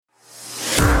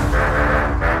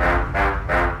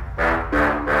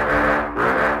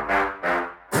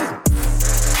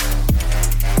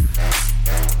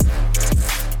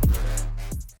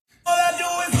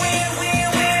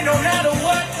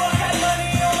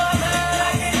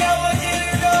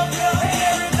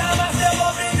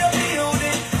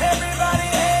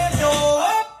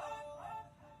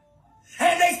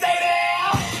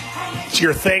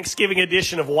your Thanksgiving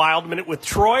edition of Wild Minute with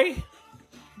Troy.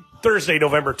 Thursday,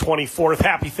 November 24th.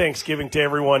 Happy Thanksgiving to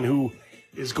everyone who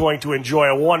is going to enjoy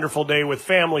a wonderful day with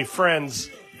family, friends,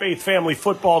 Faith Family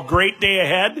Football. Great day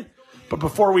ahead. But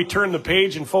before we turn the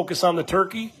page and focus on the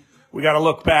turkey, we got to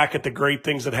look back at the great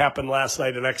things that happened last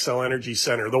night at Xcel Energy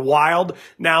Center. The Wild,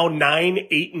 now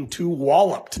 9-8-2,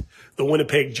 walloped the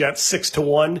Winnipeg Jets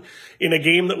 6-1 in a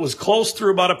game that was close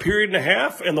through about a period and a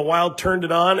half, and the Wild turned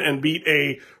it on and beat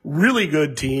a really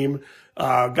good team,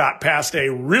 got past a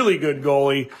really good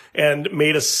goalie, and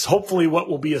made us hopefully what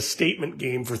will be a statement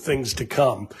game for things to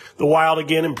come. The Wild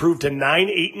again improved to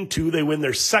 9-8-2. They win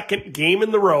their second game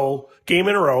in a row,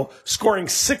 scoring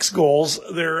 6 goals,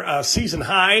 their season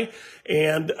high,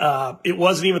 and it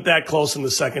wasn't even that close in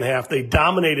the second half. They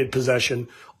dominated possession.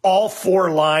 All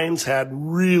 4 lines had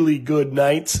really good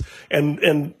nights,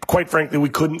 and quite frankly, we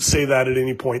couldn't say that at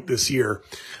any point this year.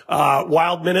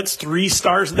 Wild minutes, 3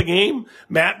 stars of the game.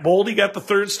 Matt Boldy got the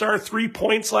 3rd star, 3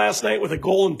 points last night with a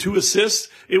goal and 2 assists.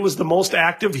 It was the most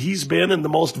active he's been and the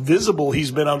most visible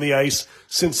he's been on the ice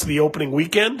since the opening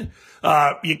weekend.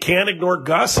 You can't ignore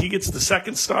Gus. He gets the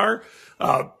 2nd star.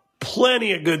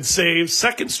 Plenty of good saves.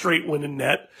 2nd straight win in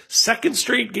net. 2nd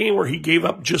straight game where he gave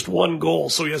up just 1 goal.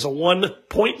 So he has a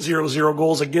 1.00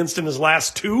 goals against in his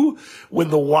last 2 when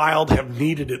the Wild have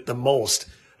needed it the most.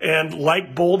 And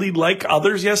like Boldy, like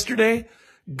others yesterday,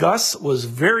 Gus was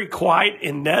very quiet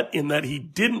in net in that he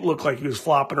didn't look like he was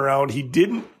flopping around. He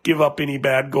didn't give up any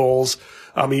bad goals.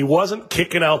 He wasn't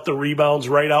kicking out the rebounds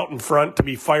right out in front to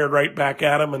be fired right back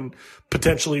at him and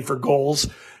potentially for goals.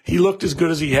 He looked as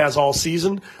good as he has all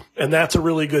season, and that's a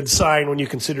really good sign when you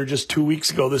consider just 2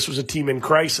 weeks ago this was a team in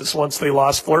crisis once they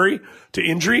lost Fleury to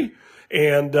injury,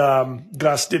 and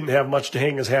Gus didn't have much to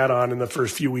hang his hat on in the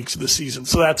first few weeks of the season.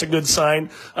 So that's a good sign.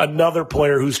 Another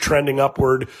player who's trending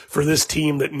upward for this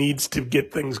team that needs to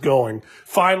get things going.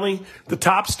 Finally, the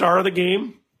top star of the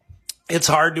game. It's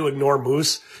hard to ignore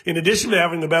Moose. In addition to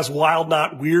having the best Wild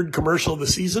Not Weird commercial of the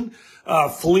season,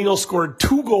 Foligno scored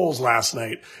 2 goals last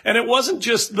night. And it wasn't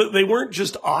just, they weren't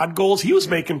just odd goals. He was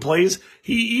making plays.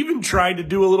 He even tried to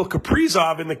do a little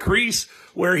Kaprizov in the crease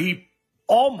where he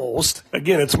almost,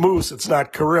 again, it's Moose, it's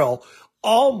not Kirill,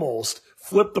 almost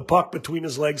flipped the puck between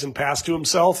his legs and passed to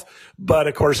himself. But,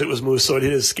 of course, it was Moose, so it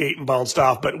hit his skate and bounced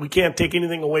off. But we can't take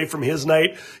anything away from his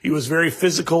night. He was very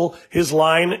physical. His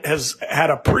line has had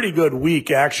a pretty good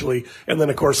week, actually. And then,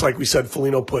 of course, like we said,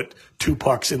 Foligno put 2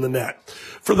 pucks in the net.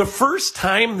 For the first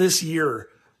time this year,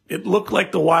 it looked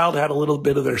like the Wild had a little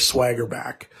bit of their swagger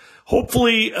back.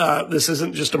 Hopefully, this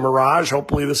isn't just a mirage.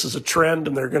 Hopefully, this is a trend,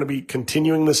 and they're going to be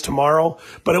continuing this tomorrow.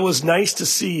 But it was nice to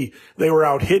see they were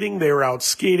out hitting, they were out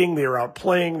skating, they were out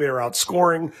playing, they were out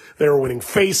scoring, they were winning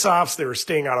face-offs, they were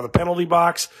staying out of the penalty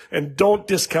box. And don't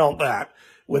discount that.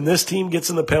 When this team gets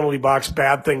in the penalty box,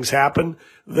 bad things happen.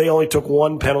 They only took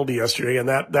 1 penalty yesterday, and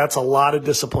that's a lot of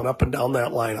discipline up and down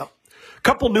that lineup.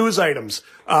 Couple news items.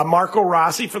 Marco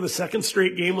Rossi for the 2nd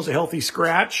straight game was a healthy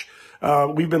scratch.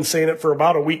 We've been saying it for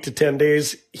about a week to 10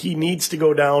 days. He needs to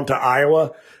go down to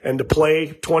Iowa and to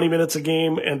play 20 minutes a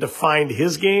game and to find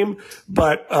his game.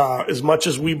 But as much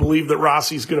as we believe that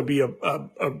Rossi's going to be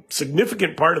a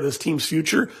significant part of this team's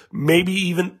future, maybe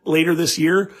even later this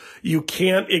year, you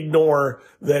can't ignore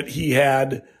that he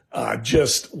had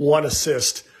just 1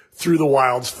 assist through the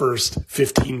Wild's first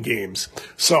 15 games.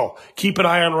 So keep an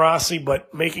eye on Rossi,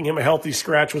 but making him a healthy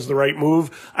scratch was the right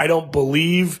move. I don't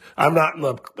believe, I'm not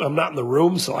in the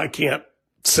room, so I can't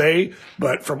say,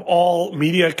 but from all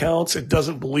media accounts, it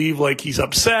doesn't believe like he's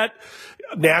upset.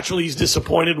 Naturally, he's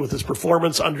disappointed with his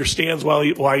performance, understands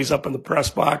why he's up in the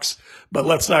press box, but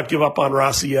let's not give up on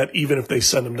Rossi yet, even if they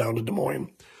send him down to Des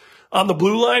Moines. On the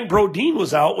blue line, Brodin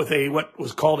was out with what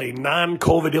was called a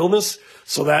non-COVID illness.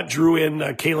 So that drew in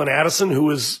Kalen Addison, who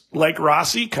was like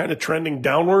Rossi, kind of trending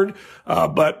downward.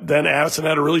 But then Addison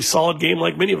had a really solid game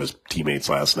like many of his teammates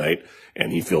last night,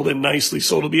 and he filled in nicely.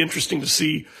 So it'll be interesting to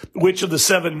see which of the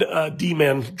 7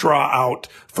 D-men draw out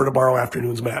for tomorrow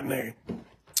afternoon's matinee.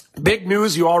 Big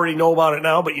news, you already know about it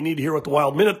now, but you need to hear what the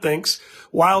Wild Minute thinks.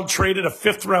 Wild traded a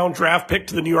 5th-round draft pick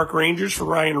to the New York Rangers for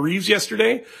Ryan Reeves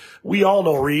yesterday. We all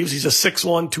know Reeves. He's a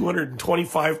 6'1",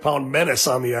 225-pound menace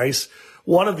on the ice.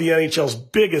 One of the NHL's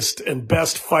biggest and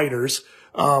best fighters.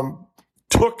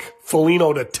 Took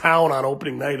Foligno to town on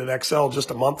opening night at Xcel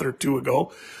just a month or 2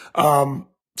 ago.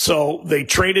 So they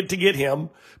traded to get him.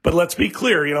 But let's be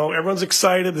clear, everyone's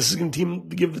excited. This is going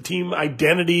to give the team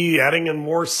identity, adding in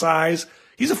more size.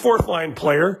 He's a 4th-line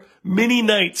player. Many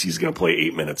nights he's going to play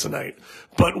 8 minutes a night.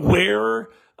 But where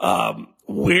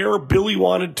Billy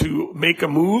wanted to make a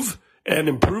move and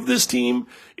improve this team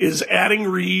is adding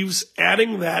Reeves,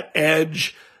 adding that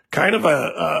edge, kind of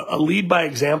a lead by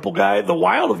example guy. The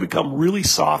Wild have become really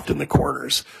soft in the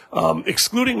corners.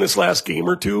 Excluding this last game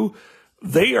or two,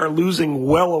 they are losing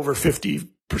well over 50%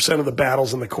 of the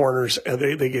battles in the corners, and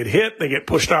they get hit, they get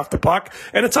pushed off the puck,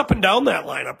 and it's up and down that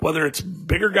lineup, whether it's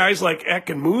bigger guys like Ek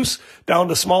and Moose down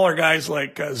to smaller guys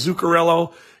like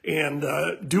Zuccarello and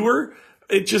Dewar.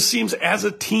 It just seems as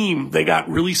a team they got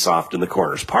really soft in the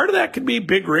corners. Part of that could be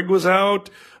Big Rig was out,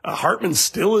 Hartman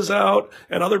still is out,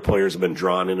 and other players have been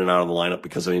drawn in and out of the lineup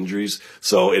because of injuries.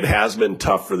 So it has been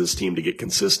tough for this team to get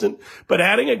consistent. But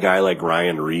adding a guy like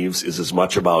Ryan Reeves is as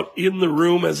much about in the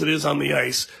room as it is on the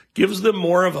ice. Gives them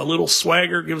more of a little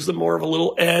swagger, gives them more of a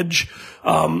little edge,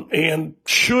 and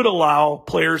should allow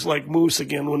players like Moose,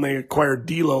 again, when they acquired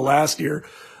D'Lo last year,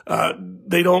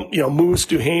 they don't, Moose,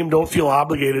 Duhaime don't feel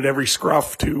obligated every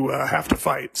scruff to have to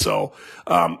fight. So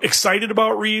excited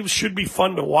about Reeves. Should be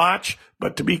fun to watch.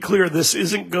 But to be clear, this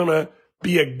isn't going to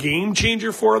be a game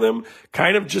changer for them,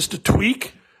 kind of just a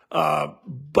tweak.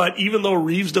 But even though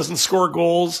Reeves doesn't score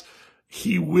goals,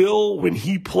 he will, when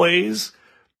he plays,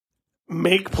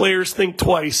 make players think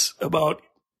twice about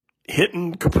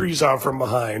hitting Kaprizov from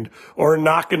behind or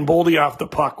knocking Boldy off the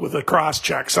puck with a cross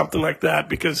check, something like that.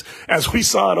 Because as we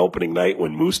saw on opening night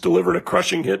when Moose delivered a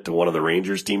crushing hit to one of the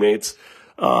Rangers teammates,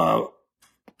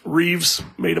 Reeves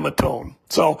made him atone.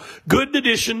 So good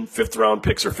addition. Fifth round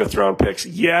picks.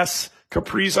 Yes,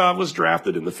 Kaprizov was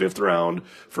drafted in the 5th round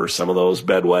for some of those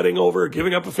bedwetting over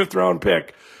giving up a 5th round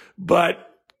pick. But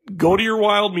go to your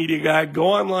Wild media guide, go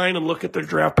online and look at their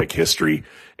draft pick history,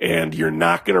 and you're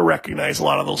not going to recognize a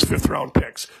lot of those 5th round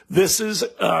picks. This is,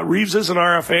 Reeves is an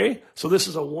RFA, so this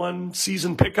is a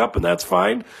 1-season pickup, and that's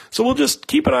fine. So we'll just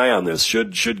keep an eye on this.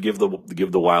 Should give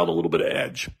the Wild a little bit of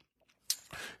edge.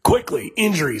 Quickly,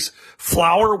 injuries.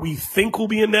 Flower, we think will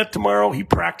be in net tomorrow. He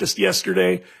practiced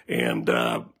yesterday, and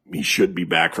he should be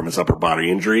back from his upper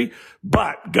body injury.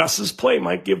 But Gus's play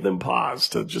might give them pause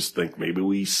to just think maybe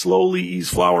we slowly ease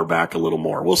Flower back a little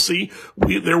more. We'll see.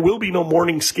 There will be no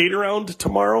morning skate around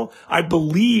tomorrow. I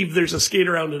believe there's a skate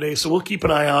around today, so we'll keep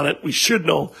an eye on it. We should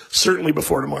know certainly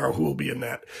before tomorrow who will be in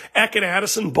net. Eck and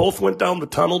Addison both went down the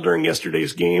tunnel during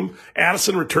yesterday's game.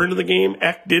 Addison returned to the game.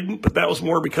 Eck didn't, but that was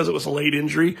more because it was a late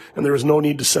injury, and there was no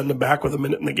need to send him back with a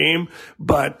minute in the game.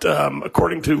 But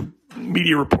according to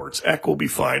media reports, Eck will be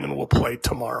fine and will play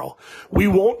tomorrow. We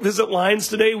won't visit lines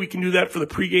today. We can do that for the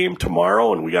pregame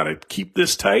tomorrow, and we got to keep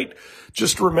this tight.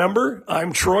 Just remember,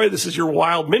 I'm Troy. This is your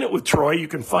Wild Minute with Troy. You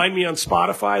can find me on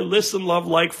Spotify. Listen, love,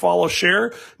 like, follow,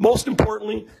 share. Most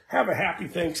importantly, have a happy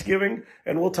Thanksgiving,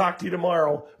 and we'll talk to you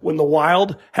tomorrow when the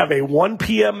Wild have a 1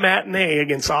 p.m. matinee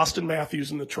against Austin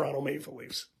Matthews and the Toronto Maple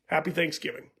Leafs. Happy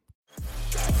Thanksgiving.